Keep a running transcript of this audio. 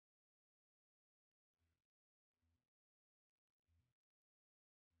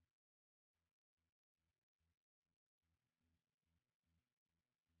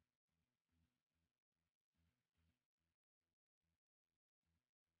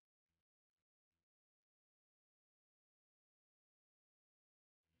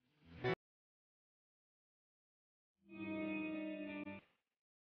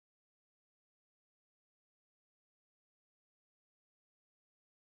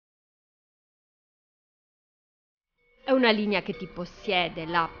È una linea che ti possiede,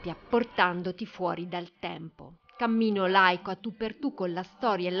 l'Appia, portandoti fuori dal tempo. Cammino laico a tu per tu con la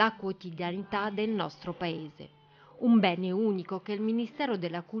storia e la quotidianità del nostro paese. Un bene unico che il Ministero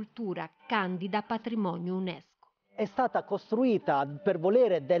della Cultura candida patrimonio Unesco. È stata costruita per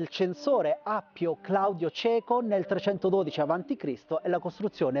volere del censore Appio Claudio Ceco nel 312 a.C. e la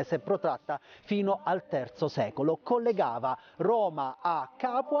costruzione si è protratta fino al III secolo. Collegava Roma a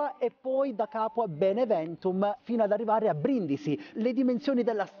Capua e poi da Capua a Beneventum fino ad arrivare a Brindisi. Le dimensioni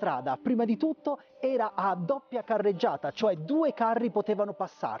della strada, prima di tutto, era a doppia carreggiata, cioè 2 carri potevano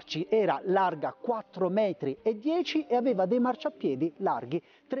passarci. Era larga 4,10 metri e aveva dei marciapiedi larghi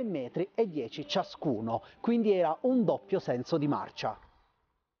 3,10 metri ciascuno. Quindi era un doppio senso di marcia.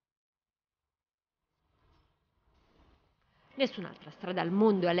 Nessun'altra strada al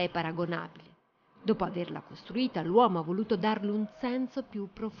mondo è a lei paragonabile. Dopo averla costruita, l'uomo ha voluto darle un senso più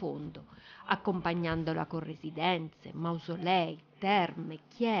profondo, accompagnandola con residenze, mausolei, terme,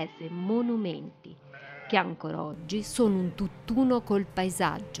 chiese, monumenti, che ancora oggi sono un tutt'uno col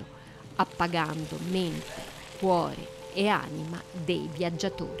paesaggio, appagando mente, cuore e anima dei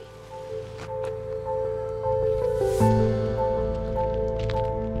viaggiatori.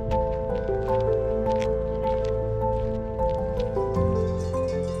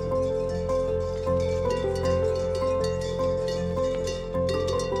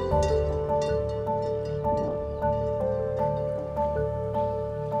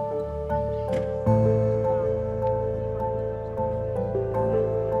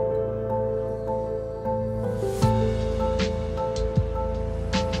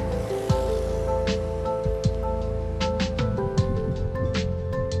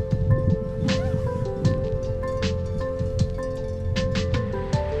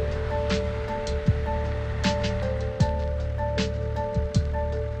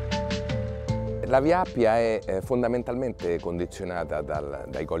 La Via Appia è fondamentalmente condizionata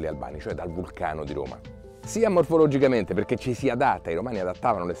dai colli albani, cioè dal vulcano di Roma. Sia morfologicamente, perché ci si adatta, i romani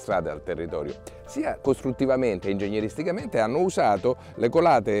adattavano le strade al territorio, sia costruttivamente e ingegneristicamente hanno usato le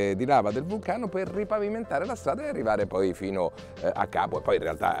colate di lava del vulcano per ripavimentare la strada e arrivare poi fino a Capua, e poi in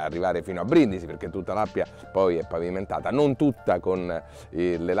realtà arrivare fino a Brindisi, perché tutta l'Appia poi è pavimentata, non tutta con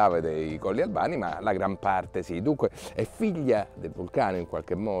le lave dei colli albani, ma la gran parte sì. Dunque è figlia del vulcano in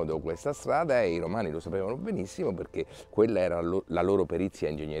qualche modo questa strada, e i romani lo sapevano benissimo perché quella era la loro perizia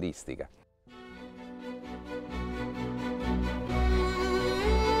ingegneristica.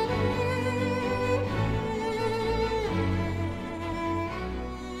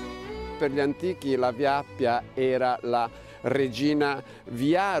 Per gli antichi la Via Appia era la Regina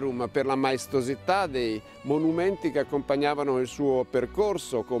Viarum per la maestosità dei monumenti che accompagnavano il suo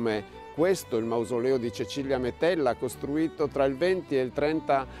percorso, come questo, il mausoleo di Cecilia Metella, costruito tra il 20 e il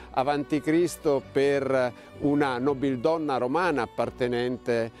 30 a.C. per una nobildonna romana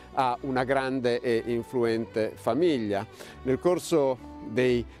appartenente a una grande e influente famiglia. Nel corso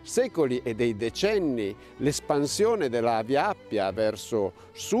dei secoli e dei decenni l'espansione della Via Appia verso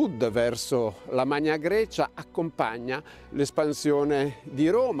sud, verso la Magna Grecia, accompagna l'espansione di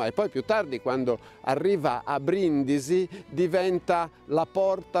Roma, e poi più tardi, quando arriva a Brindisi, diventa la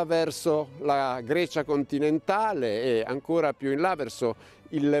porta verso la Grecia continentale e ancora più in là verso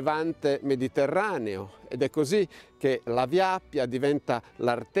il Levante mediterraneo, ed è così che la Via Appia diventa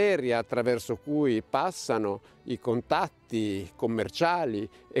l'arteria attraverso cui passano i contatti commerciali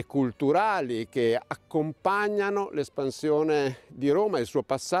e culturali che accompagnano l'espansione di Roma e il suo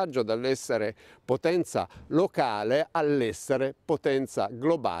passaggio dall'essere potenza locale all'essere potenza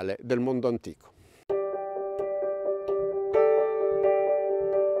globale del mondo antico.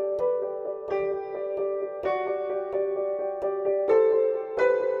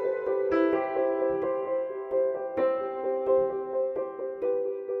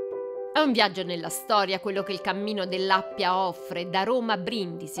 È un viaggio nella storia quello che il cammino dell'Appia offre, da Roma a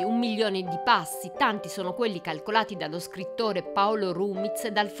Brindisi, 1 milione di passi, tanti sono quelli calcolati dallo scrittore Paolo Rumiz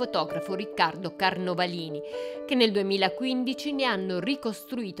e dal fotografo Riccardo Carnovalini, che nel 2015 ne hanno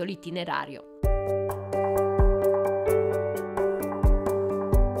ricostruito l'itinerario.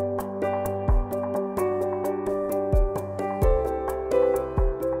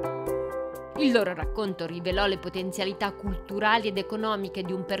 Il loro racconto rivelò le potenzialità culturali ed economiche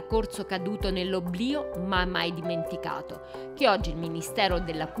di un percorso caduto nell'oblio ma mai dimenticato, che oggi il Ministero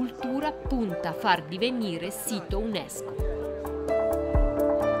della Cultura punta a far divenire sito Unesco.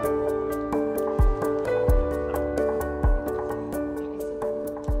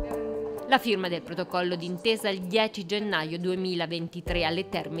 La firma del protocollo d'intesa il 10 gennaio 2023 alle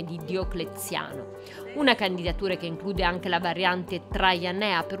terme di Diocleziano. Una candidatura che include anche la variante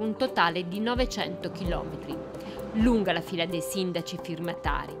trajanea per un totale di 900 km. Lunga la fila dei sindaci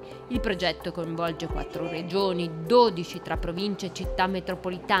firmatari. Il progetto coinvolge 4 regioni, 12 tra province e città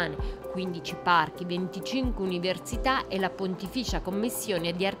metropolitane, 15 parchi, 25 università e la Pontificia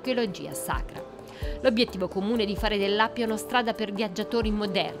Commissione di Archeologia Sacra. L'obiettivo comune è di fare dell'Appia una strada per viaggiatori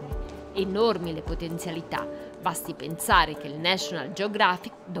moderni. Enormi le potenzialità. Basti pensare che il National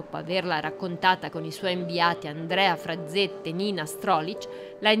Geographic, dopo averla raccontata con i suoi inviati Andrea Frazzetta e Nina Strolic,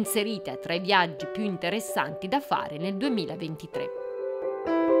 l'ha inserita tra i viaggi più interessanti da fare nel 2023.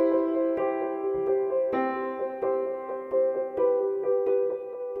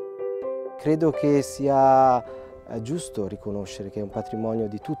 Credo che sia giusto riconoscere che è un patrimonio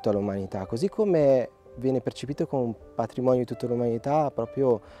di tutta l'umanità, così come viene percepito come un patrimonio di tutta l'umanità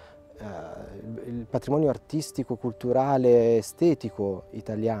proprio il patrimonio artistico, culturale, estetico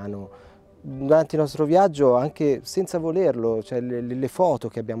italiano. Durante il nostro viaggio, anche senza volerlo, cioè le foto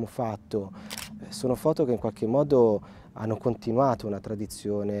che abbiamo fatto sono foto che in qualche modo hanno continuato una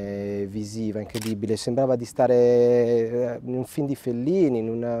tradizione visiva incredibile. Sembrava di stare in un film di Fellini, in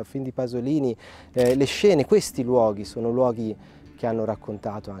un film di Pasolini. Le scene, questi luoghi sono luoghi che hanno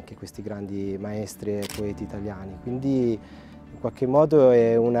raccontato anche questi grandi maestri e poeti italiani. Quindi in qualche modo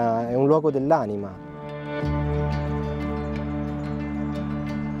è un luogo dell'anima.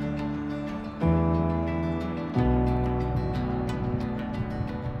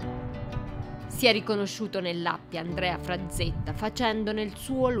 Si è riconosciuto nell'Appia Andrea Frazzetta facendone il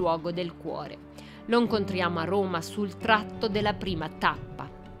suo luogo del cuore. Lo incontriamo a Roma sul tratto della prima tappa.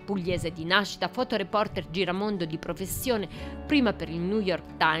 Pugliese di nascita, fotoreporter giramondo di professione, prima per il New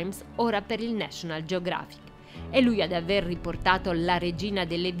York Times, ora per il National Geographic. È lui ad aver riportato la Regina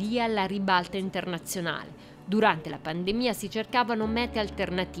delle Vie alla ribalta internazionale. Durante la pandemia si cercavano mete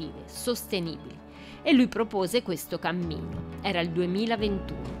alternative, sostenibili. E lui propose questo cammino. Era il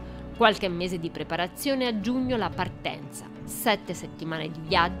 2021. Qualche mese di preparazione, a giugno la partenza. 7 settimane di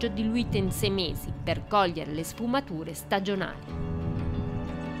viaggio diluite in 6 mesi per cogliere le sfumature stagionali.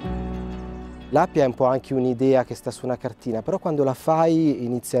 L'Appia è un po' anche un'idea che sta su una cartina, però quando la fai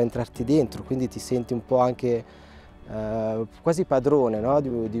inizia a entrarti dentro, quindi ti senti un po' anche quasi padrone, no?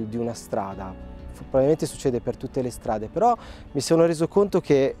 di una strada. Probabilmente succede per tutte le strade, però mi sono reso conto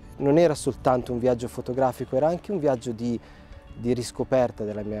che non era soltanto un viaggio fotografico, era anche un viaggio di riscoperta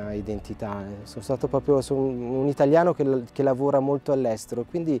della mia identità. Sono un italiano che lavora molto all'estero,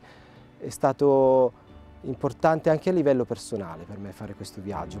 quindi è stato importante anche a livello personale per me fare questo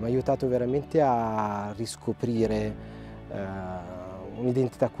viaggio. Mi ha aiutato veramente a riscoprire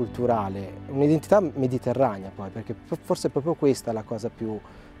un'identità culturale, un'identità mediterranea poi, perché forse è proprio questa la cosa più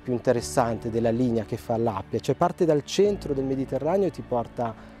interessante della linea che fa l'Appia, cioè parte dal centro del Mediterraneo e ti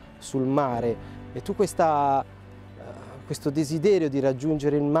porta sul mare, e tu questo desiderio di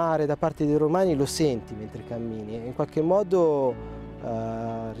raggiungere il mare da parte dei romani lo senti mentre cammini e in qualche modo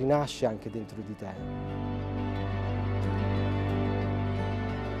rinasce anche dentro di te.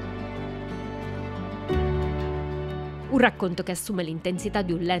 Un racconto che assume l'intensità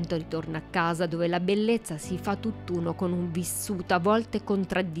di un lento ritorno a casa, dove la bellezza si fa tutt'uno con un vissuto a volte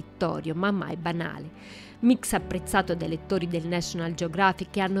contraddittorio ma mai banale. Mix apprezzato dai lettori del National Geographic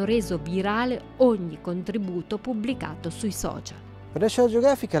che hanno reso virale ogni contributo pubblicato sui social. Per National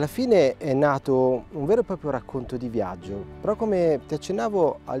Geographic alla fine è nato un vero e proprio racconto di viaggio, però come ti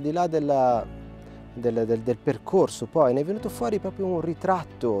accennavo, al di là del percorso, poi ne è venuto fuori proprio un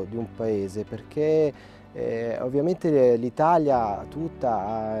ritratto di un paese, perché ovviamente l'Italia tutta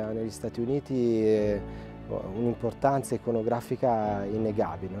ha negli Stati Uniti un'importanza iconografica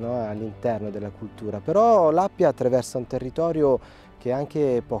innegabile, no? All'interno della cultura, però l'Appia attraversa un territorio che è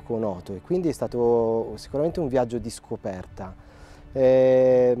anche poco noto e quindi è stato sicuramente un viaggio di scoperta.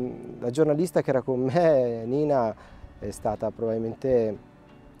 La giornalista che era con me, Nina, è stata probabilmente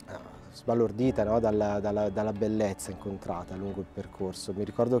sbalordita, no? dalla bellezza incontrata lungo il percorso. Mi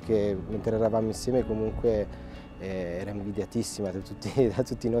ricordo che mentre eravamo insieme comunque era invidiatissima da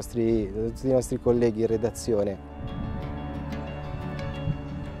tutti i nostri colleghi in redazione.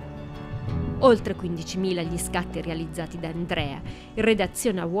 Oltre 15.000 gli scatti realizzati da Andrea. In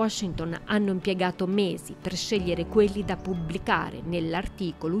redazione a Washington hanno impiegato mesi per scegliere quelli da pubblicare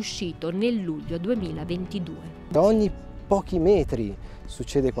nell'articolo uscito nel luglio 2022. Da ogni pochi metri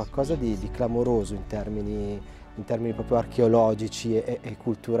succede qualcosa di clamoroso in termini proprio archeologici e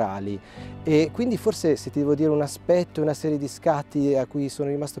culturali, e quindi forse, se ti devo dire un aspetto, una serie di scatti a cui sono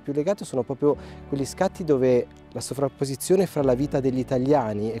rimasto più legato, sono proprio quegli scatti dove la sovrapposizione fra la vita degli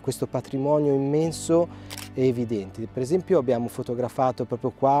italiani e questo patrimonio immenso è evidente. Per esempio abbiamo fotografato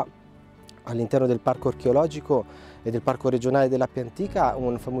proprio qua all'interno del parco archeologico e del Parco regionale dell'Appia Antica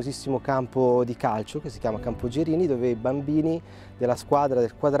un famosissimo campo di calcio che si chiama Campo Gerini, dove i bambini della squadra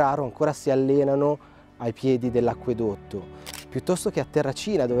del Quadraro ancora si allenano ai piedi dell'acquedotto, piuttosto che a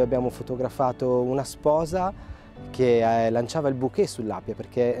Terracina, dove abbiamo fotografato una sposa che lanciava il bouquet sull'Appia,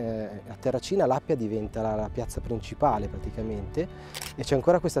 perché a Terracina l'Appia diventa la piazza principale praticamente, e c'è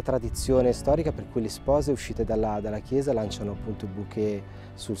ancora questa tradizione storica per cui le spose uscite dalla chiesa lanciano appunto il bouquet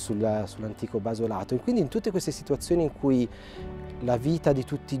sull'antico basolato. E quindi in tutte queste situazioni in cui la vita di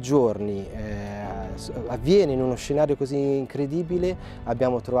tutti i giorni avviene in uno scenario così incredibile,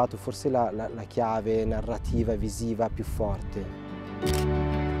 abbiamo trovato forse la chiave narrativa e visiva più forte.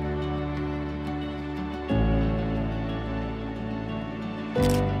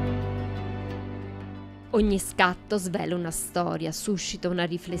 Ogni scatto svela una storia, suscita una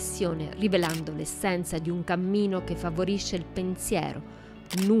riflessione, rivelando l'essenza di un cammino che favorisce il pensiero,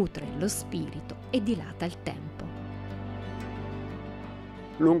 nutre lo spirito e dilata il tempo.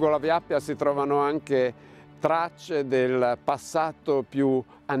 Lungo la Via Appia si trovano anche tracce del passato più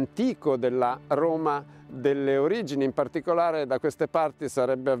antico della Roma delle origini. In particolare da queste parti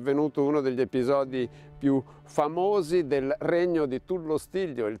sarebbe avvenuto uno degli episodi più famosi del regno di Tullo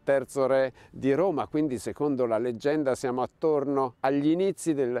Stilio, il terzo re di Roma, quindi secondo la leggenda siamo attorno agli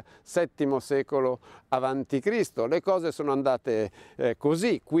inizi del VII secolo a.C. Le cose sono andate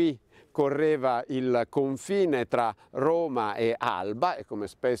così. Qui correva il confine tra Roma e Alba e, come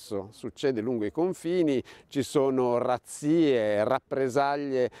spesso succede lungo i confini, ci sono razzie,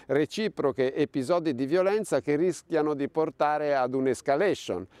 rappresaglie reciproche, episodi di violenza che rischiano di portare ad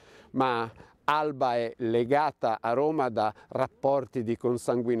un'escalation. Ma Alba è legata a Roma da rapporti di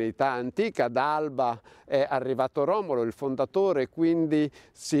consanguineità antica, da Alba è arrivato Romolo, il fondatore, quindi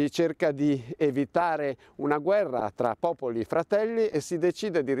si cerca di evitare una guerra tra popoli fratelli e si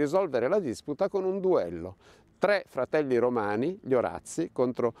decide di risolvere la disputa con un duello. 3 fratelli romani, gli Orazzi,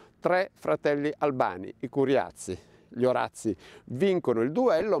 contro 3 fratelli albani, i Curiazzi. Gli Orazzi vincono il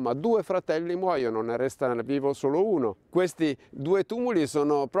duello, ma 2 fratelli muoiono, ne resta vivo solo uno. Questi 2 tumuli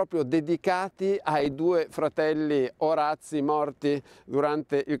sono proprio dedicati ai 2 fratelli Orazzi morti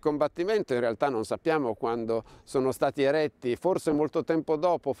durante il combattimento. In realtà non sappiamo quando sono stati eretti, forse molto tempo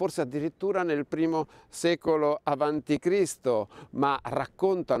dopo, forse addirittura nel I secolo a.C., ma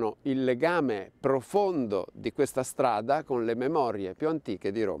raccontano il legame profondo di questa strada con le memorie più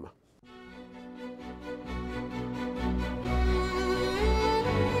antiche di Roma.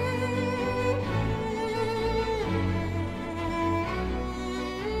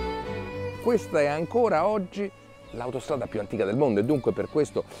 Questa è ancora oggi l'autostrada più antica del mondo e dunque per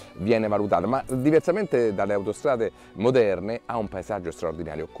questo viene valutata, ma diversamente dalle autostrade moderne ha un paesaggio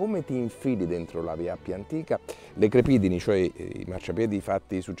straordinario. Come ti infili dentro la Via Appia antica? Le crepidini, cioè i marciapiedi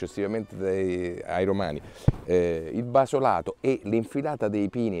fatti successivamente ai Romani, il basolato e l'infilata dei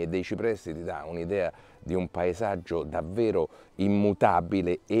pini e dei cipressi ti dà un'idea di un paesaggio davvero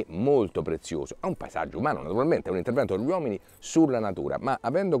immutabile e molto prezioso. È un paesaggio umano, naturalmente, è un intervento degli uomini sulla natura, ma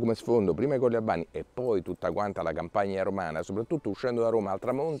avendo come sfondo prima i Colli Albani e poi tutta quanta la campagna romana, soprattutto uscendo da Roma al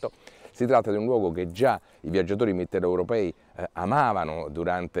tramonto, si tratta di un luogo che già i viaggiatori mitteleuropei amavano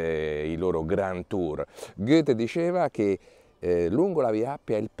durante i loro grand tour. Goethe diceva che lungo la Via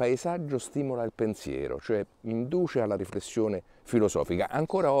Appia il paesaggio stimola il pensiero, cioè induce alla riflessione filosofica.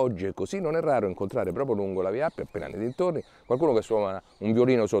 Ancora oggi è così, non è raro incontrare proprio lungo la Via Appia, appena nei dintorni, qualcuno che suona un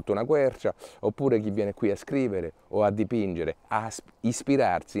violino sotto una quercia, oppure chi viene qui a scrivere o a dipingere, a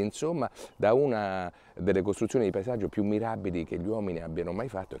ispirarsi, insomma, da una delle costruzioni di paesaggio più mirabili che gli uomini abbiano mai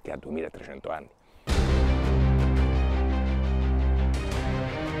fatto e che ha 2300 anni.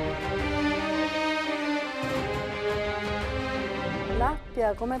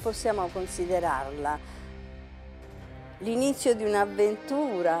 L'Appia come possiamo considerarla? L'inizio di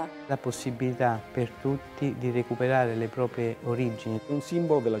un'avventura. La possibilità per tutti di recuperare le proprie origini. Un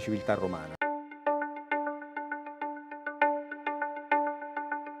simbolo della civiltà romana.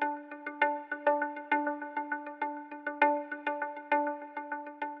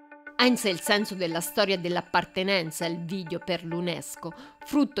 Ha in sé il senso della storia dell'appartenenza il video per l'Unesco,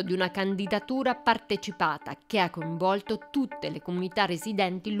 frutto di una candidatura partecipata che ha coinvolto tutte le comunità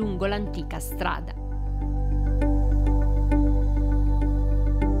residenti lungo l'antica strada.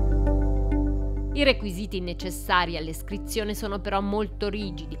 I requisiti necessari all'iscrizione sono però molto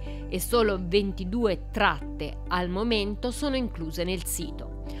rigidi e solo 22 tratte al momento sono incluse nel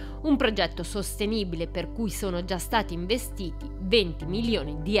sito. Un progetto sostenibile per cui sono già stati investiti 20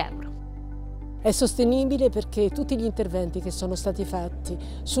 milioni di euro. È sostenibile perché tutti gli interventi che sono stati fatti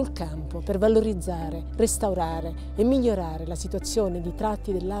sul campo per valorizzare, restaurare e migliorare la situazione di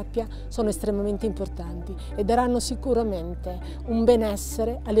tratti dell'Appia sono estremamente importanti e daranno sicuramente un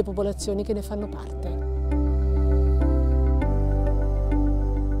benessere alle popolazioni che ne fanno parte.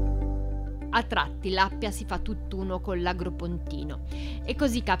 A tratti l'Appia si fa tutt'uno con l'Agropontino e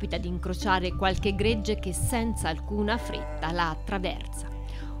così capita di incrociare qualche gregge che senza alcuna fretta la attraversa.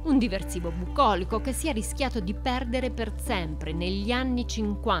 Un diversivo bucolico che si è rischiato di perdere per sempre negli anni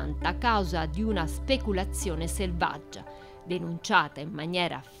 50 a causa di una speculazione selvaggia, denunciata in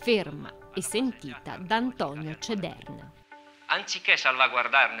maniera ferma e sentita da Antonio Cederna. Anziché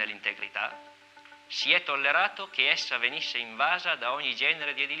salvaguardarne l'integrità, si è tollerato che essa venisse invasa da ogni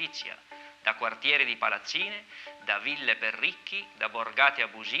genere di edilizia, da quartieri di palazzine, da ville per ricchi, da borgate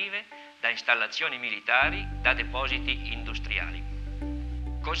abusive, da installazioni militari, da depositi industriali.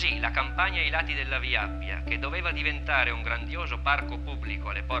 Così la campagna ai lati della Via Appia, che doveva diventare un grandioso parco pubblico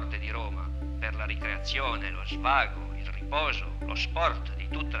alle porte di Roma per la ricreazione, lo svago, il riposo, lo sport di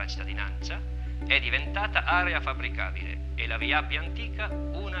tutta la cittadinanza, è diventata area fabbricabile e la Via Appia antica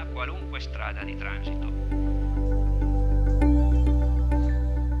una qualunque strada di transito.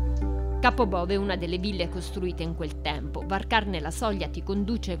 Capobove è una delle ville costruite in quel tempo. Varcarne la soglia ti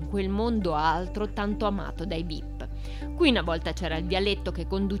conduce in quel mondo altro tanto amato dai VIP. Qui una volta c'era il vialetto che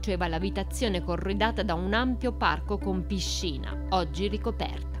conduceva all'abitazione corredata da un ampio parco con piscina, oggi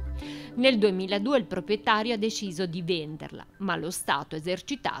ricoperta. Nel 2002 il proprietario ha deciso di venderla, ma lo Stato ha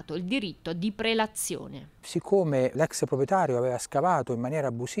esercitato il diritto di prelazione. Siccome l'ex proprietario aveva scavato in maniera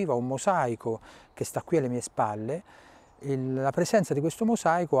abusiva un mosaico che sta qui alle mie spalle, la presenza di questo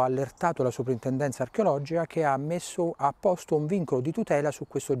mosaico ha allertato la soprintendenza archeologica che ha posto un vincolo di tutela su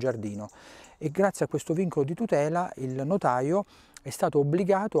questo giardino e grazie a questo vincolo di tutela il notaio è stato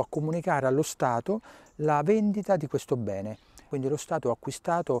obbligato a comunicare allo Stato la vendita di questo bene. Quindi lo Stato ha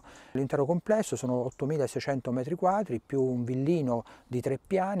acquistato l'intero complesso, sono 8.600 metri quadri più un villino di 3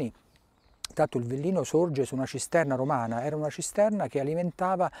 piani. Tanto il villino sorge su una cisterna romana, era una cisterna che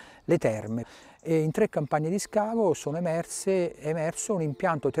alimentava le terme. E in 3 campagne di scavo è emerso un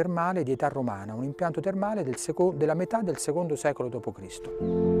impianto termale di età romana, un impianto termale della metà del II secolo d.C.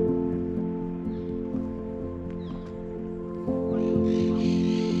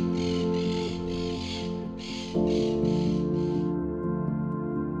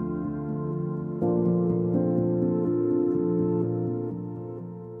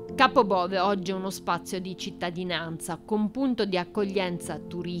 Capobove oggi è uno spazio di cittadinanza con punto di accoglienza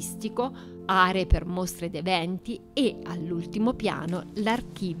turistico, aree per mostre ed eventi e, all'ultimo piano,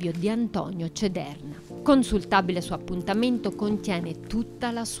 l'archivio di Antonio Cederna. Consultabile su appuntamento, contiene tutta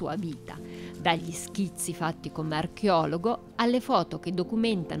la sua vita, dagli schizzi fatti come archeologo alle foto che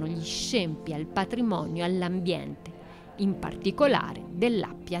documentano gli scempi al patrimonio e all'ambiente, in particolare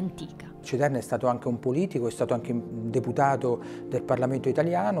dell'Appia antica. Cederna è stato anche un politico, è stato anche deputato del Parlamento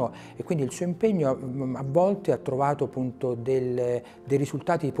italiano e quindi il suo impegno a volte ha trovato appunto dei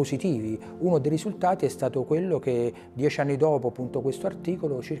risultati positivi. Uno dei risultati è stato quello che 10 anni dopo appunto questo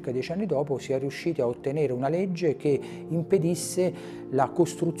articolo, circa 10 anni dopo, si è riusciti a ottenere una legge che impedisse la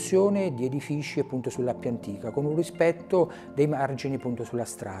costruzione di edifici appunto sull'Appia antica, con un rispetto dei margini appunto sulla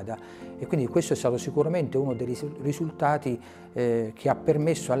strada. E quindi questo è stato sicuramente uno dei risultati che ha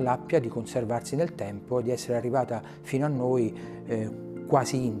permesso all'Appia di conservarsi nel tempo e di essere arrivata fino a noi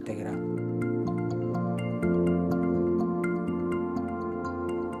quasi integra.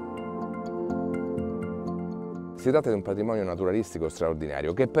 Si tratta di un patrimonio naturalistico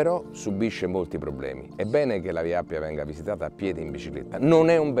straordinario che però subisce molti problemi. È bene che la Via Appia venga visitata a piedi in bicicletta, non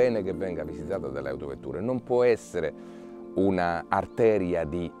è un bene che venga visitata dalle autovetture, non può essere una arteria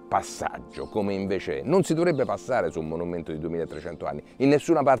di passaggio, come invece è. Non si dovrebbe passare su un monumento di 2300 anni, in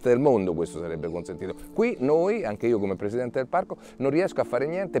nessuna parte del mondo questo sarebbe consentito. Qui noi, anche io come presidente del parco, non riesco a fare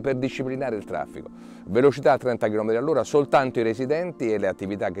niente per disciplinare il traffico. Velocità a 30 km/h, soltanto i residenti e le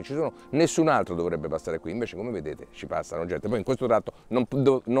attività che ci sono, nessun altro dovrebbe passare qui, invece come vedete ci passano gente, poi in questo tratto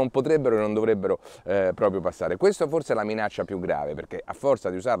non potrebbero e non dovrebbero proprio passare. Questa forse è la minaccia più grave, perché a forza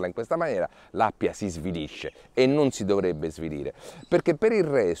di usarla in questa maniera l'Appia si svilisce e non si dovrebbe svilire, perché per il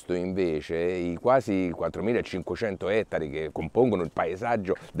resto invece i quasi 4.500 ettari che compongono il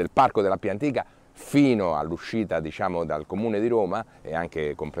paesaggio del parco dell'Appia antica fino all'uscita, diciamo, dal comune di Roma e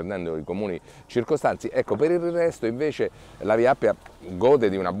anche comprendendo i comuni circostanti. Ecco, per il resto invece la Via Appia gode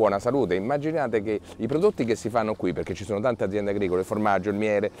di una buona salute. Immaginate che i prodotti che si fanno qui, perché ci sono tante aziende agricole, il formaggio, il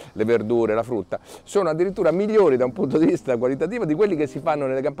miele, le verdure, la frutta, sono addirittura migliori da un punto di vista qualitativo di quelli che si fanno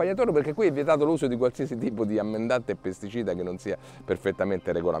nelle campagne attorno, perché qui è vietato l'uso di qualsiasi tipo di ammendante e pesticida che non sia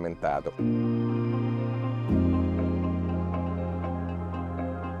perfettamente regolamentato.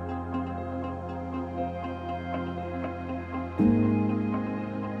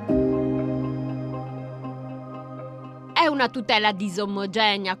 È una tutela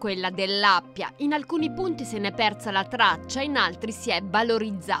disomogenea quella dell'Appia, in alcuni punti se n'è persa la traccia, in altri si è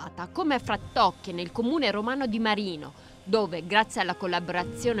valorizzata, come a Frattocchie nel comune romano di Marino, dove grazie alla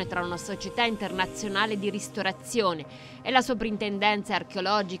collaborazione tra una società internazionale di ristorazione e la soprintendenza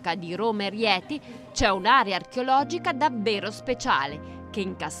archeologica di Roma e Rieti c'è un'area archeologica davvero speciale, che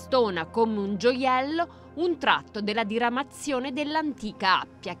incastona come un gioiello un tratto della diramazione dell'antica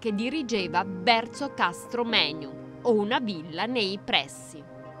Appia che dirigeva verso Castromeniu, o una villa nei pressi.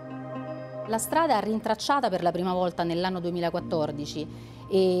 La strada rintracciata per la prima volta nell'anno 2014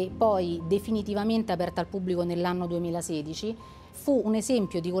 e poi definitivamente aperta al pubblico nell'anno 2016 fu un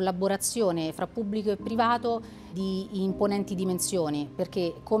esempio di collaborazione fra pubblico e privato di imponenti dimensioni,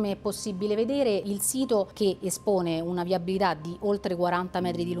 perché come è possibile vedere il sito, che espone una viabilità di oltre 40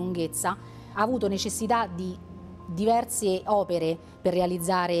 metri di lunghezza, ha avuto necessità di diverse opere per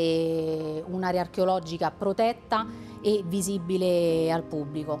realizzare un'area archeologica protetta e visibile al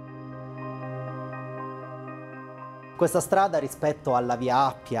pubblico. Questa strada rispetto alla Via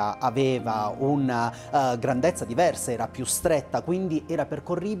Appia aveva una grandezza diversa, era più stretta, quindi era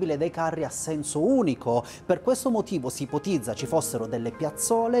percorribile dai carri a senso unico. Per questo motivo si ipotizza ci fossero delle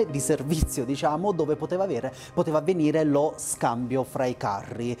piazzole di servizio, diciamo, dove poteva avvenire lo scambio fra i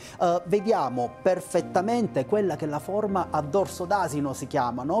carri. Vediamo perfettamente quella che è la forma a dorso d'asino, si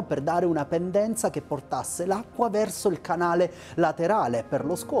chiama, no? Per dare una pendenza che portasse l'acqua verso il canale laterale per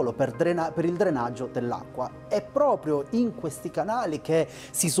lo scolo, per il drenaggio dell'acqua. È proprio in questi canali che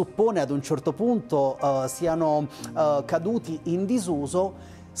si suppone ad un certo punto siano caduti in disuso,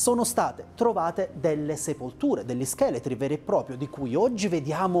 sono state trovate delle sepolture, degli scheletri veri e propri, di cui oggi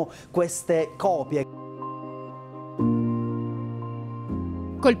vediamo queste copie.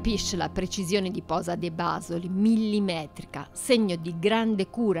 Colpisce la precisione di posa dei basoli, millimetrica, segno di grande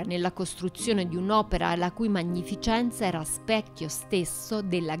cura nella costruzione di un'opera la cui magnificenza era specchio stesso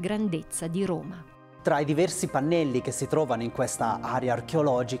della grandezza di Roma. Tra i diversi pannelli che si trovano in questa area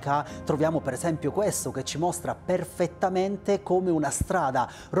archeologica troviamo per esempio questo, che ci mostra perfettamente come una strada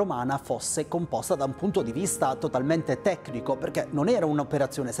romana fosse composta da un punto di vista totalmente tecnico, perché non era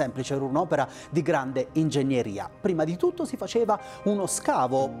un'operazione semplice, era un'opera di grande ingegneria. Prima di tutto si faceva uno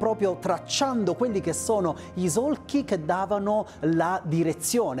scavo, proprio tracciando quelli che sono i solchi che davano la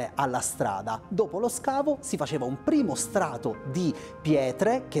direzione alla strada. Dopo lo scavo si faceva un primo strato di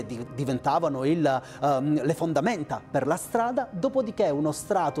pietre che diventavano le fondamenta per la strada, dopodiché uno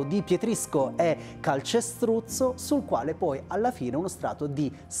strato di pietrisco e calcestruzzo, sul quale poi alla fine uno strato di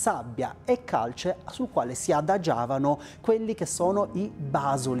sabbia e calce sul quale si adagiavano quelli che sono i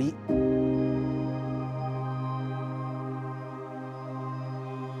basoli.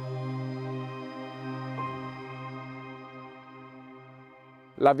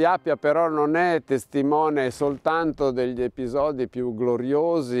 La Via Appia però non è testimone soltanto degli episodi più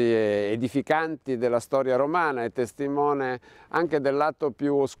gloriosi e edificanti della storia romana, è testimone anche del lato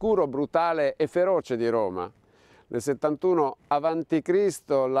più oscuro, brutale e feroce di Roma. Nel 71 a.C.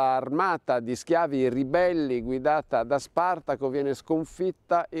 l'armata di schiavi ribelli guidata da Spartaco viene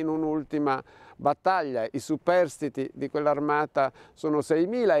sconfitta in un'ultima battaglia. I superstiti di quell'armata sono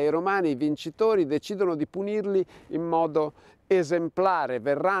 6.000 e i romani vincitori decidono di punirli in modo esemplare.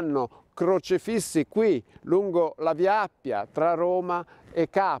 Verranno crocefissi qui lungo la Via Appia tra Roma e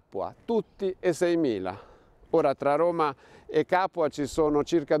Capua, tutti e 6.000. Ora tra Roma e Capua ci sono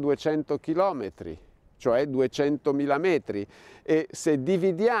circa 200 chilometri, cioè 200.000 metri, e se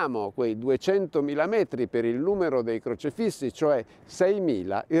dividiamo quei 200.000 metri per il numero dei crocefissi, cioè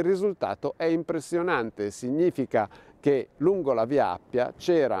 6.000, il risultato è impressionante. Significa che lungo la Via Appia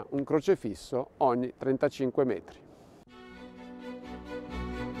c'era un crocefisso ogni 35 metri.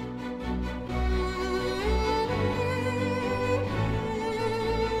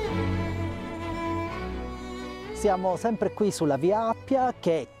 Siamo sempre qui sulla Via Appia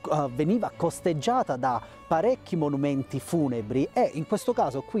che veniva costeggiata da parecchi monumenti funebri e in questo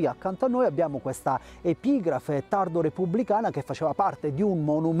caso qui accanto a noi abbiamo questa epigrafe tardo-repubblicana che faceva parte di un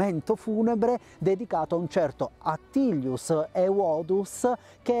monumento funebre dedicato a un certo Attilius Euodus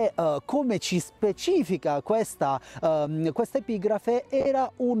che come ci specifica questa epigrafe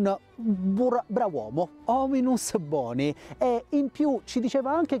era un brav'uomo, hominus boni, e in più ci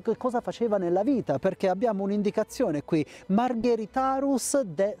diceva anche che cosa faceva nella vita, perché abbiamo un'indicazione qui, Margheritarus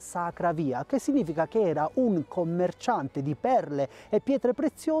de Sacra Via, che significa che era un commerciante di perle e pietre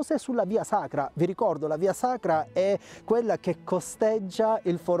preziose sulla Via Sacra. Vi ricordo, la Via Sacra è quella che costeggia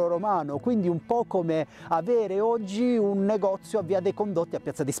il Foro Romano, quindi un po' come avere oggi un negozio a Via dei Condotti a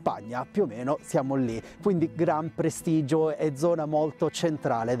Piazza di Spagna, più o meno siamo lì, quindi gran prestigio e zona molto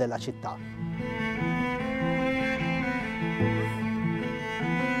centrale della città.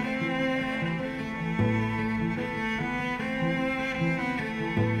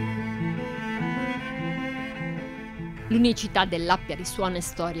 L'unicità dell'Appia risuona in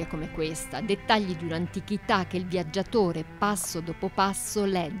storie come questa, dettagli di un'antichità che il viaggiatore passo dopo passo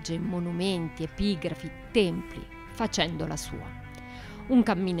legge in monumenti, epigrafi, templi, facendola sua. Un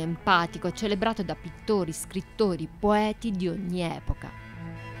cammino empatico celebrato da pittori, scrittori, poeti di ogni epoca.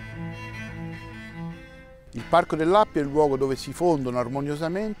 Il Parco dell'Appia è il luogo dove si fondono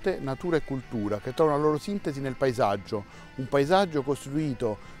armoniosamente natura e cultura, che trovano la loro sintesi nel paesaggio, un paesaggio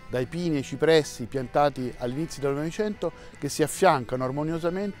costruito dai pini e i cipressi piantati all'inizio del Novecento che si affiancano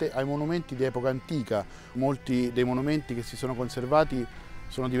armoniosamente ai monumenti di epoca antica. Molti dei monumenti che si sono conservati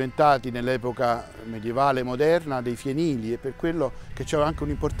sono diventati nell'epoca medievale moderna dei fienili e per quello che c'è anche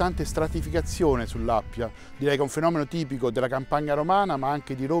un'importante stratificazione sull'Appia. Direi che è un fenomeno tipico della campagna romana ma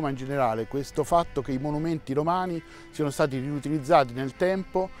anche di Roma in generale, questo fatto che i monumenti romani siano stati riutilizzati nel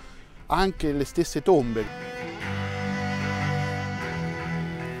tempo, anche le stesse tombe.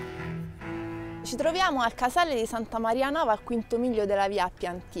 Ci troviamo al casale di Santa Maria Nova al quinto miglio della Via Appia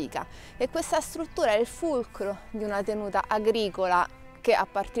antica e questa struttura è il fulcro di una tenuta agricola che a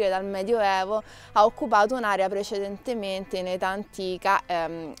partire dal Medioevo ha occupato un'area precedentemente in età antica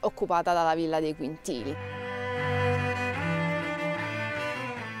occupata dalla Villa dei Quintili.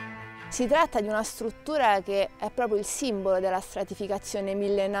 Si tratta di una struttura che è proprio il simbolo della stratificazione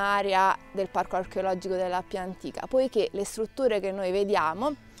millenaria del Parco Archeologico dell'Appia Antica, poiché le strutture che noi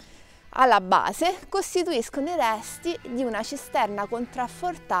vediamo alla base costituiscono i resti di una cisterna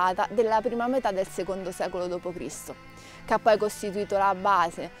contraffortata della prima metà del secondo secolo d.C., che ha poi costituito la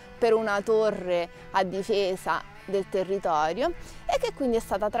base per una torre a difesa del territorio e che quindi è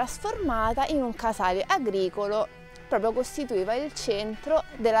stata trasformata in un casale agricolo, proprio costituiva il centro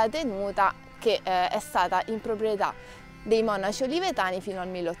della tenuta che è stata in proprietà dei monaci olivetani fino al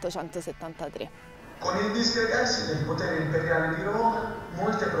 1873. Con il disgregarsi del potere imperiale di Roma,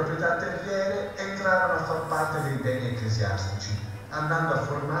 molte proprietà terriere entrarono a far parte dei beni ecclesiastici, andando a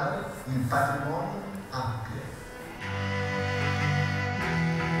formare il patrimonio Appia.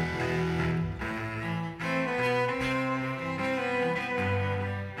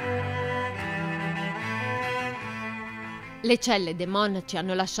 Le celle dei monaci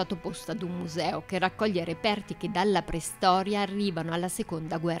hanno lasciato posto ad un museo che raccoglie reperti che dalla preistoria arrivano alla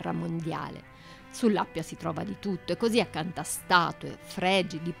Seconda Guerra Mondiale. Sull'Appia si trova di tutto e così accanto a statue,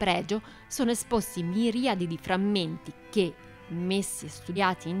 fregi di pregio sono esposti miriadi di frammenti che, messi e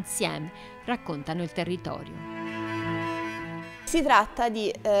studiati insieme, raccontano il territorio. Si tratta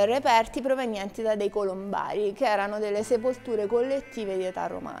di reperti provenienti da dei colombari, che erano delle sepolture collettive di età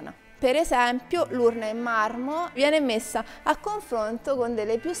romana. Per esempio, l'urna in marmo viene messa a confronto con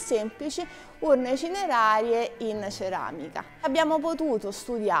delle più semplici urne cinerarie in ceramica. Abbiamo potuto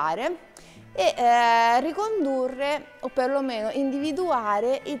studiare e ricondurre o perlomeno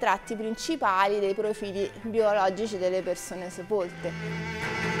individuare i tratti principali dei profili biologici delle persone sepolte.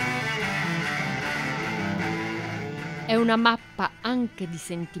 È una mappa anche di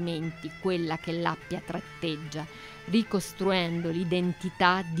sentimenti, quella che l'Appia tratteggia, ricostruendo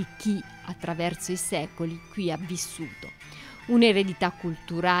l'identità di chi attraverso i secoli qui ha vissuto. Un'eredità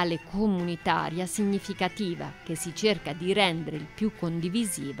culturale comunitaria significativa che si cerca di rendere il più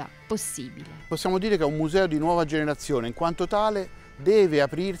condivisiva possibile. Possiamo dire che è un museo di nuova generazione, in quanto tale deve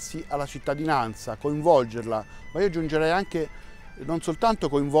aprirsi alla cittadinanza, coinvolgerla, ma io aggiungerei anche non soltanto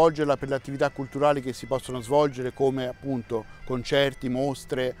coinvolgerla per le attività culturali che si possono svolgere come appunto concerti,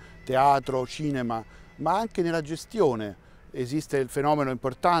 mostre, teatro, cinema, ma anche nella gestione. Esiste il fenomeno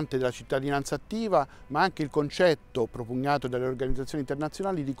importante della cittadinanza attiva, ma anche il concetto propugnato dalle organizzazioni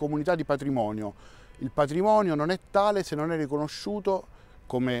internazionali di comunità di patrimonio. Il patrimonio non è tale se non è riconosciuto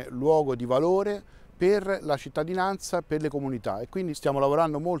come luogo di valore per la cittadinanza, per le comunità, e quindi stiamo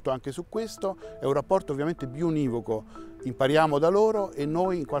lavorando molto anche su questo. È un rapporto ovviamente biunivoco, impariamo da loro e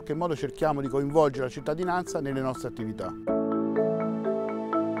noi in qualche modo cerchiamo di coinvolgere la cittadinanza nelle nostre attività.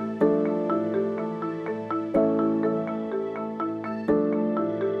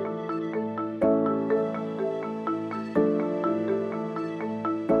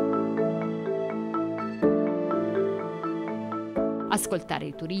 Ascoltare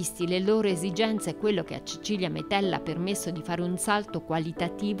i turisti, le loro esigenze è quello che a Cecilia Metella ha permesso di fare un salto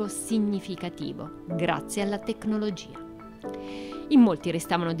qualitativo significativo, grazie alla tecnologia. In molti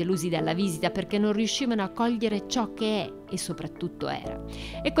restavano delusi dalla visita perché non riuscivano a cogliere ciò che è e soprattutto era.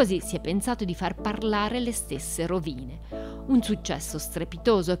 E così si è pensato di far parlare le stesse rovine. Un successo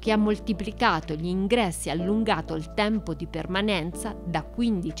strepitoso che ha moltiplicato gli ingressi e allungato il tempo di permanenza da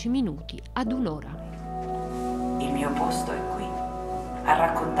 15 minuti ad un'ora. Il mio posto è qui, a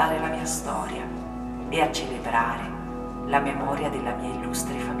raccontare la mia storia e a celebrare la memoria della mia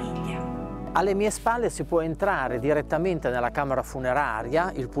illustre famiglia. Alle mie spalle si può entrare direttamente nella camera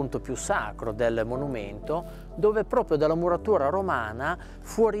funeraria, il punto più sacro del monumento, dove proprio dalla muratura romana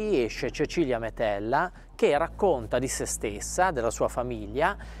fuoriesce Cecilia Metella, che racconta di se stessa, della sua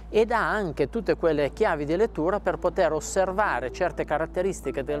famiglia, ed ha anche tutte quelle chiavi di lettura per poter osservare certe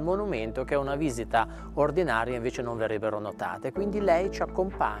caratteristiche del monumento che a una visita ordinaria invece non verrebbero notate. Quindi lei ci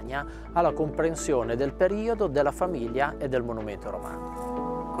accompagna alla comprensione del periodo, della famiglia e del monumento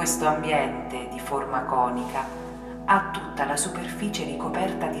romano. Questo ambiente di forma conica ha tutta la superficie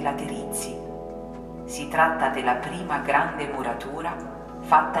ricoperta di laterizi. Si tratta della prima grande muratura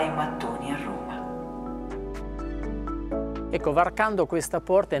fatta in mattoni a Roma. Ecco, varcando questa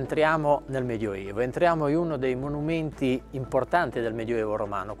porta entriamo nel Medioevo, entriamo in uno dei monumenti importanti del Medioevo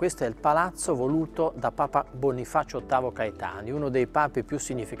romano. Questo è il palazzo voluto da Papa Bonifacio VIII Caetani, uno dei papi più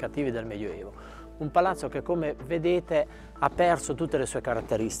significativi del Medioevo. Un palazzo che, come vedete, ha perso tutte le sue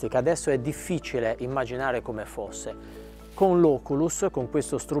caratteristiche. Adesso è difficile immaginare come fosse. Con l'Oculus, con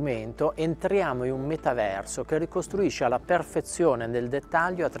questo strumento, entriamo in un metaverso che ricostruisce alla perfezione nel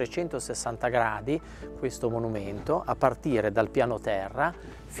dettaglio a 360 gradi questo monumento, a partire dal piano terra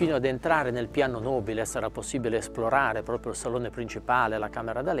fino ad entrare nel piano nobile. Sarà possibile esplorare proprio il salone principale, la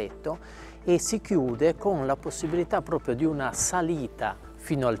camera da letto, e si chiude con la possibilità proprio di una salita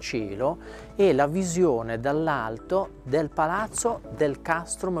fino al cielo e la visione dall'alto del palazzo, del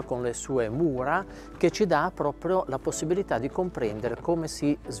castrum con le sue mura, che ci dà proprio la possibilità di comprendere come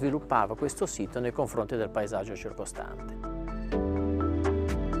si sviluppava questo sito nei confronti del paesaggio circostante.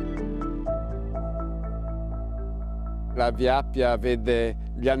 La Via Appia vede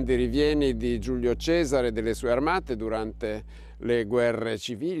gli andirivieni di Giulio Cesare e delle sue armate durante le guerre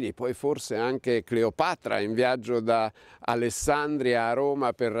civili, poi forse anche Cleopatra in viaggio da Alessandria a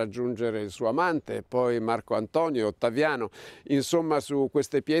Roma per raggiungere il suo amante, poi Marco Antonio, Ottaviano. Insomma, su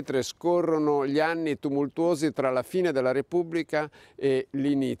queste pietre scorrono gli anni tumultuosi tra la fine della Repubblica e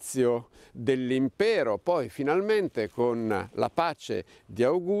l'inizio dell'impero. Poi finalmente con la pace di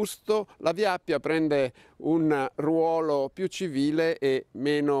Augusto la Via Appia prende un ruolo più civile e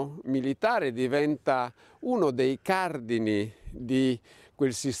meno militare, diventa uno dei cardini di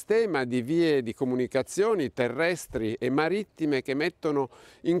quel sistema di vie di comunicazioni terrestri e marittime che mettono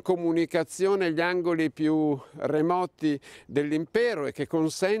in comunicazione gli angoli più remoti dell'impero e che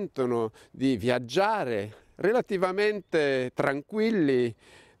consentono di viaggiare relativamente tranquilli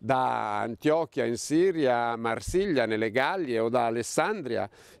da Antiochia in Siria a Marsiglia nelle Gallie o da Alessandria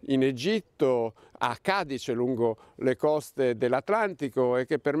in Egitto a Cadice lungo le coste dell'Atlantico e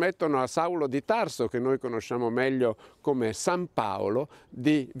che permettono a Saulo di Tarso, che noi conosciamo meglio come San Paolo,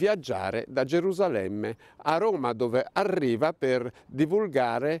 di viaggiare da Gerusalemme a Roma, dove arriva per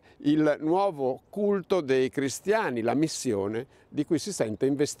divulgare il nuovo culto dei cristiani, la missione di cui si sente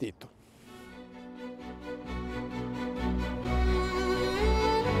investito.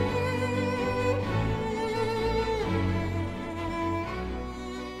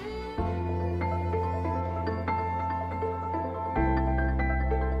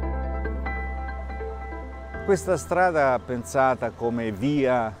 Questa strada, pensata come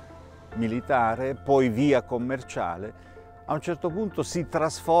via militare, poi via commerciale, a un certo punto si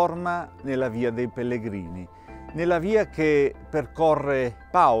trasforma nella via dei pellegrini, nella via che percorre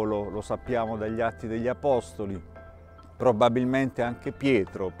Paolo, lo sappiamo dagli Atti degli Apostoli, probabilmente anche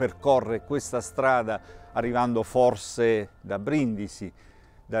Pietro percorre questa strada arrivando forse da Brindisi,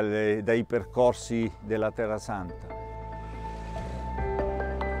 dai percorsi della Terra Santa.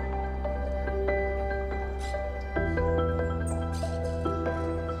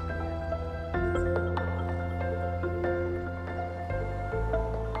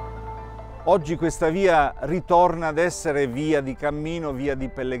 Oggi questa via ritorna ad essere via di cammino, via di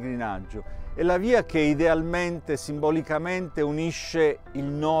pellegrinaggio. È la via che idealmente, simbolicamente unisce il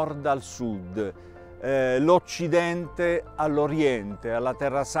nord al sud, l'Occidente all'Oriente, alla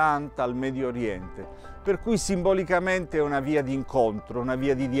Terra Santa, al Medio Oriente. Per cui simbolicamente è una via di incontro, una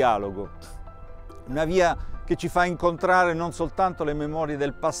via di dialogo, una via che ci fa incontrare non soltanto le memorie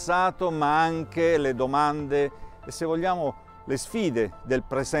del passato, ma anche le domande e, se vogliamo, le sfide del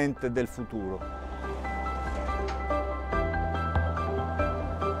presente e del futuro.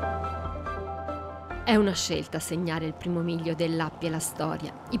 È una scelta segnare il primo miglio dell'Appia e la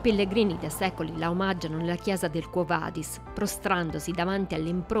storia. I pellegrini da secoli la omaggiano nella chiesa del Quo Vadis, prostrandosi davanti alle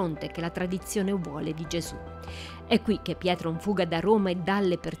impronte che la tradizione vuole di Gesù. È qui che Pietro, in fuga da Roma e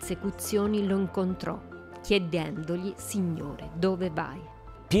dalle persecuzioni, lo incontrò, chiedendogli: Signore, dove vai?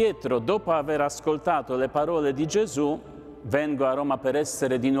 Pietro, dopo aver ascoltato le parole di Gesù, vengo a Roma per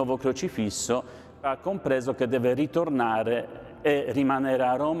essere di nuovo crocifisso, ha compreso che deve ritornare e rimanere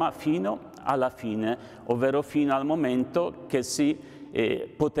a Roma fino alla fine, ovvero fino al momento che si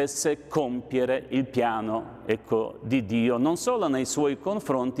potesse compiere il piano, ecco, di Dio, non solo nei suoi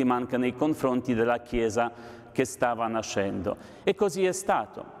confronti, ma anche nei confronti della Chiesa che stava nascendo. E così è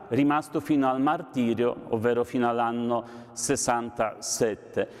stato, rimasto fino al martirio, ovvero fino all'anno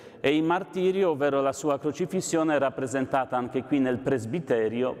 67. E il martirio, ovvero la sua crocifissione, è rappresentata anche qui nel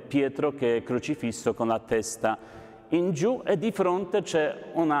presbiterio, Pietro che è crocifisso con la testa in giù, e di fronte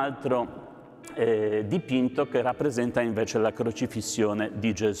c'è un altro dipinto che rappresenta invece la crocifissione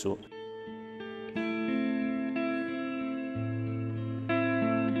di Gesù.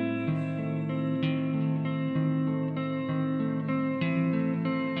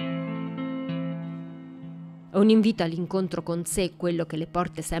 È un invito all'incontro con sé, quello che le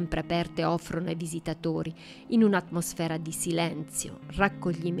porte sempre aperte offrono ai visitatori, in un'atmosfera di silenzio,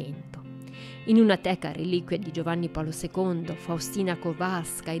 raccoglimento. In una teca reliquie di Giovanni Paolo II, Faustina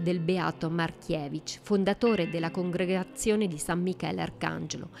Kowalska e del beato Markiewicz, fondatore della congregazione di San Michele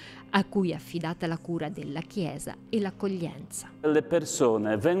Arcangelo, a cui è affidata la cura della Chiesa e l'accoglienza. Le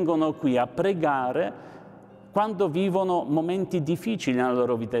persone vengono qui a pregare quando vivono momenti difficili nella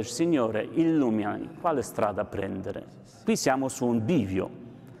loro vita. Signore, illuminami, quale strada prendere? Qui siamo su un bivio.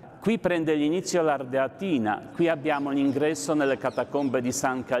 Qui prende l'inizio l'Ardeatina, qui abbiamo l'ingresso nelle catacombe di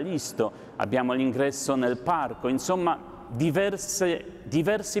San Calisto, abbiamo l'ingresso nel parco, insomma diversi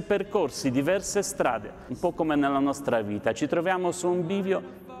percorsi, diverse strade, un po' come nella nostra vita. Ci troviamo su un bivio,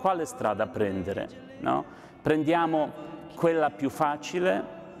 quale strada prendere? No? Prendiamo quella più facile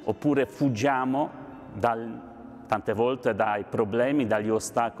oppure fuggiamo tante volte dai problemi, dagli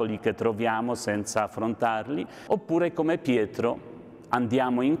ostacoli che troviamo senza affrontarli, oppure come Pietro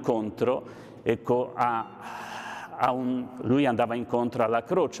andiamo incontro, ecco, lui andava incontro alla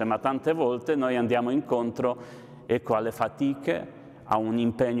croce, ma tante volte noi andiamo incontro, ecco, alle fatiche, a un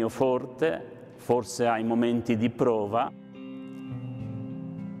impegno forte, forse ai momenti di prova.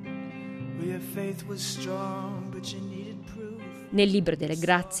 Nel libro delle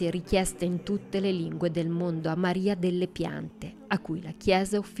grazie richieste in tutte le lingue del mondo a Maria delle Piante, a cui la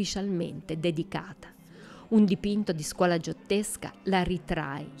Chiesa è ufficialmente dedicata. Un dipinto di scuola giottesca la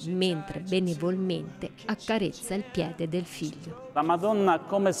ritrae mentre benevolmente accarezza il piede del figlio. La Madonna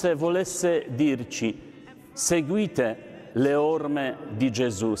come se volesse dirci: seguite le orme di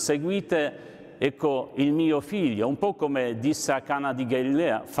Gesù, seguite, ecco, il mio figlio, un po' come disse a Cana di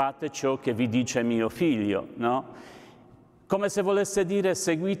Galilea: fate ciò che vi dice mio figlio, no? Come se volesse dire: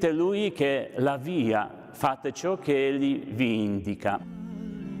 seguite lui che è la via, fate ciò che egli vi indica.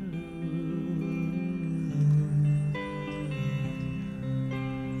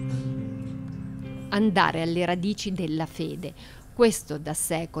 Andare alle radici della fede. Questo da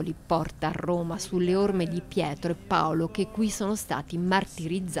secoli porta a Roma sulle orme di Pietro e Paolo, che qui sono stati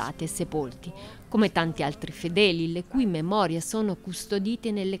martirizzati e sepolti, come tanti altri fedeli, le cui memorie sono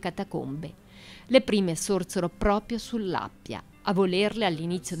custodite nelle catacombe. Le prime sorsero proprio sull'Appia, a volerle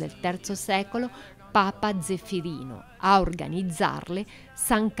all'inizio del III secolo Papa Zeffirino, a organizzarle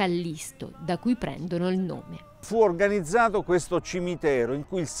San Callisto, da cui prendono il nome. Fu organizzato questo cimitero in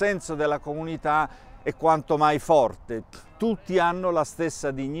cui il senso della comunità è quanto mai forte. Tutti hanno la stessa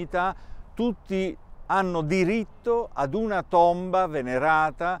dignità, tutti hanno diritto ad una tomba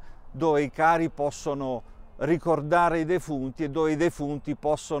venerata dove i cari possono ricordare i defunti e dove i defunti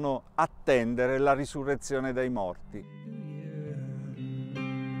possono attendere la risurrezione dai morti.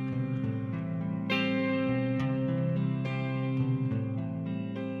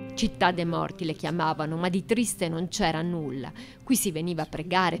 Città dei morti le chiamavano, ma di triste non c'era nulla. Qui si veniva a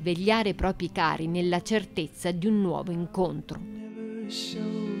pregare, vegliare i propri cari nella certezza di un nuovo incontro.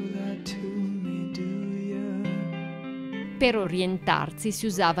 Per orientarsi si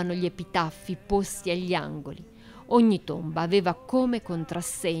usavano gli epitaffi posti agli angoli. Ogni tomba aveva come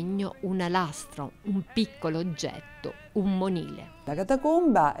contrassegno una lastra, un piccolo oggetto, un monile. La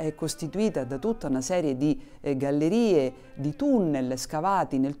catacomba è costituita da tutta una serie di gallerie, di tunnel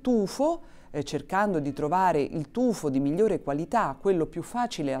scavati nel tufo, cercando di trovare il tufo di migliore qualità, quello più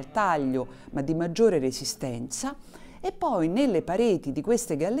facile al taglio ma di maggiore resistenza, e poi nelle pareti di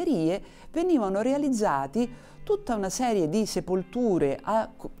queste gallerie venivano realizzati tutta una serie di sepolture a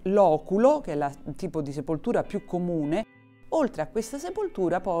loculo, che è il tipo di sepoltura più comune. Oltre a questa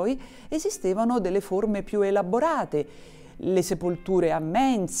sepoltura poi esistevano delle forme più elaborate, le sepolture a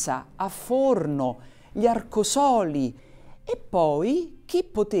mensa, a forno, gli arcosoli, e poi chi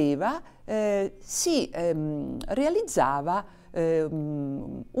poteva realizzava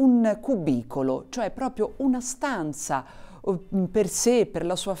un cubicolo, cioè proprio una stanza per sé, per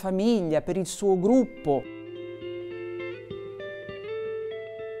la sua famiglia, per il suo gruppo.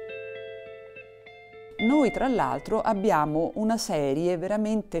 Noi tra l'altro abbiamo una serie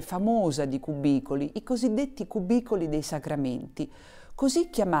veramente famosa di cubicoli, i cosiddetti cubicoli dei sacramenti,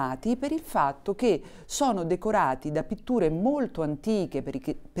 così chiamati per il fatto che sono decorati da pitture molto antiche,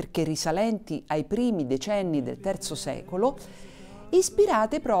 perché risalenti ai primi decenni del III secolo,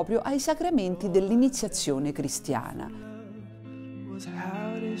 ispirate proprio ai sacramenti dell'iniziazione cristiana.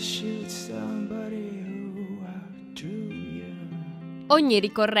 Ogni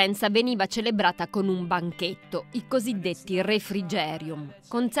ricorrenza veniva celebrata con un banchetto, i cosiddetti refrigerium,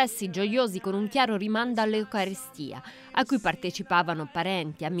 consessi gioiosi con un chiaro rimando all'Eucaristia, a cui partecipavano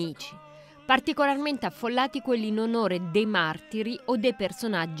parenti, amici. Particolarmente affollati quelli in onore dei martiri o dei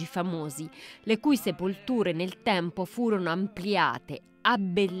personaggi famosi, le cui sepolture nel tempo furono ampliate,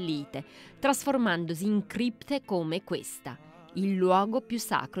 abbellite, trasformandosi in cripte come questa, il luogo più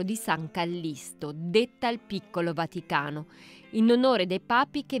sacro di San Callisto, detta il Piccolo Vaticano, in onore dei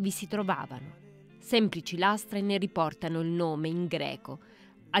papi che vi si trovavano. Semplici lastre ne riportano il nome in greco,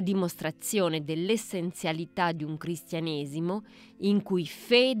 a dimostrazione dell'essenzialità di un cristianesimo in cui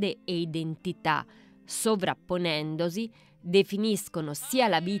fede e identità, sovrapponendosi, definiscono sia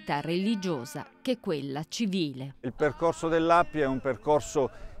la vita religiosa che quella civile. Il percorso dell'Appia è un percorso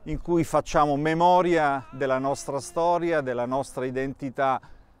in cui facciamo memoria della nostra storia, della nostra identità,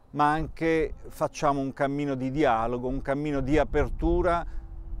 ma anche facciamo un cammino di dialogo, un cammino di apertura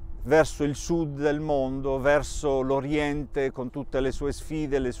verso il sud del mondo, verso l'Oriente con tutte le sue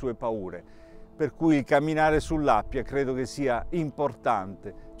sfide e le sue paure. Per cui il camminare sull'Appia credo che sia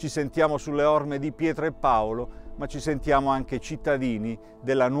importante. Ci sentiamo sulle orme di Pietro e Paolo, ma ci sentiamo anche cittadini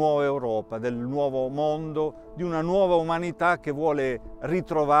della nuova Europa, del nuovo mondo, di una nuova umanità che vuole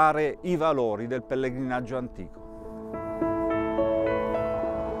ritrovare i valori del pellegrinaggio antico.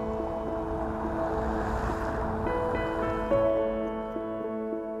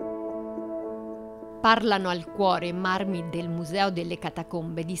 Parlano al cuore marmi del Museo delle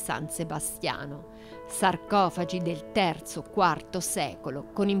Catacombe di San Sebastiano, sarcofagi del III-IV secolo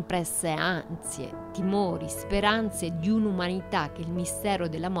con impresse ansie, timori, speranze di un'umanità che il mistero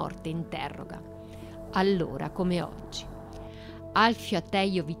della morte interroga. Allora come oggi. Alfio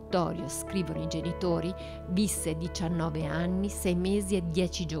Ateio Vittorio, scrivono i genitori, visse 19 anni, 6 mesi e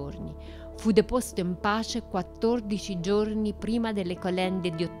 10 giorni. Fu deposto in pace 14 giorni prima delle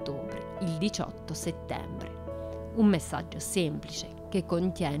calende di ottobre, il 18 settembre. Un messaggio semplice che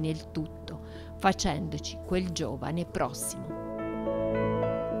contiene il tutto, facendoci quel giovane prossimo.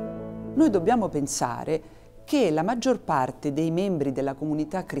 Noi dobbiamo pensare che la maggior parte dei membri della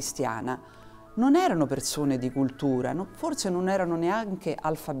comunità cristiana non erano persone di cultura, forse non erano neanche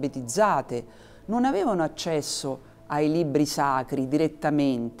alfabetizzate, non avevano accesso ai libri sacri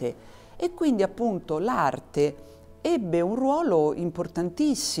direttamente, e quindi appunto l'arte ebbe un ruolo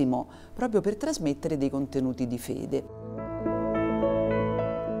importantissimo proprio per trasmettere dei contenuti di fede.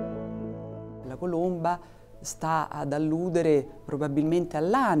 La colomba sta ad alludere probabilmente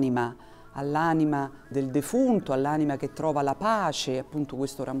all'anima del defunto, all'anima che trova la pace, appunto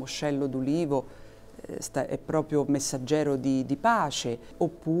questo ramoscello d'ulivo è proprio messaggero di pace,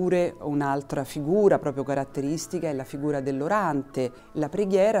 oppure un'altra figura proprio caratteristica è la figura dell'orante. La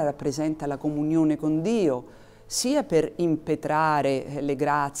preghiera rappresenta la comunione con Dio, sia per impetrare le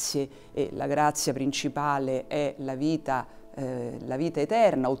grazie, e la grazia principale è la vita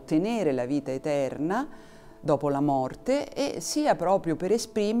eterna, ottenere la vita eterna dopo la morte, e sia proprio per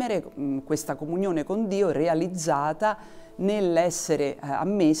esprimere questa comunione con Dio realizzata nell'essere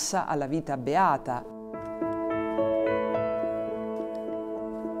ammessa alla vita beata.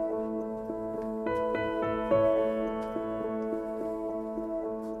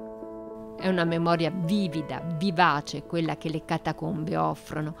 È una memoria vivida, vivace, quella che le catacombe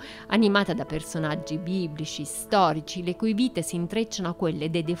offrono, animata da personaggi biblici, storici, le cui vite si intrecciano a quelle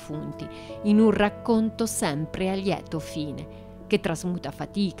dei defunti, in un racconto sempre a lieto fine, che trasmuta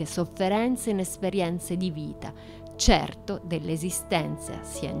fatiche, sofferenze in esperienze di vita, certo dell'esistenza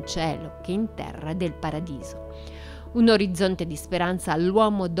sia in cielo che in terra del paradiso. Un orizzonte di speranza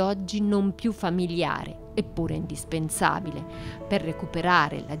all'uomo d'oggi non più familiare, eppure indispensabile, per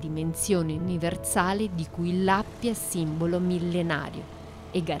recuperare la dimensione universale di cui l'Appia è simbolo millenario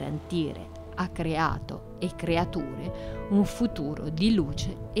e garantire a creato e creature un futuro di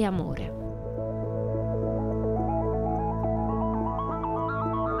luce e amore.